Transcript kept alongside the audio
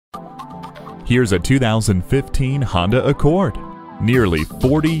Here's a 2015 Honda Accord. Nearly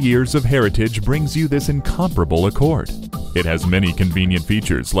 40 years of heritage brings you this incomparable Accord. It has many convenient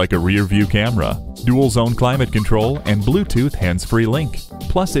features like a rear-view camera, dual-zone climate control, and Bluetooth hands-free link.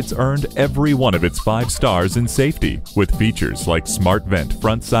 Plus, it's earned every one of its 5 stars in safety with features like smart vent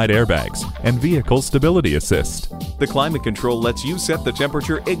front side airbags and vehicle stability assist. The climate control lets you set the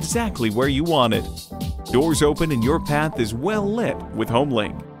temperature exactly where you want it. Doors open and your path is well lit with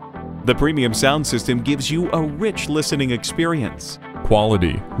HomeLink. The premium sound system gives you a rich listening experience.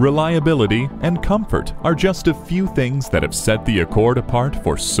 Quality, reliability, and comfort are just a few things that have set the Accord apart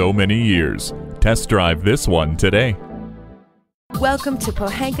for so many years. Test drive this one today. Welcome to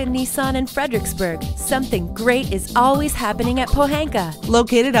Pohanka Nissan in Fredericksburg. Something great is always happening at Pohanka.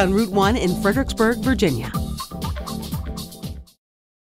 Located on Route 1 in Fredericksburg, Virginia.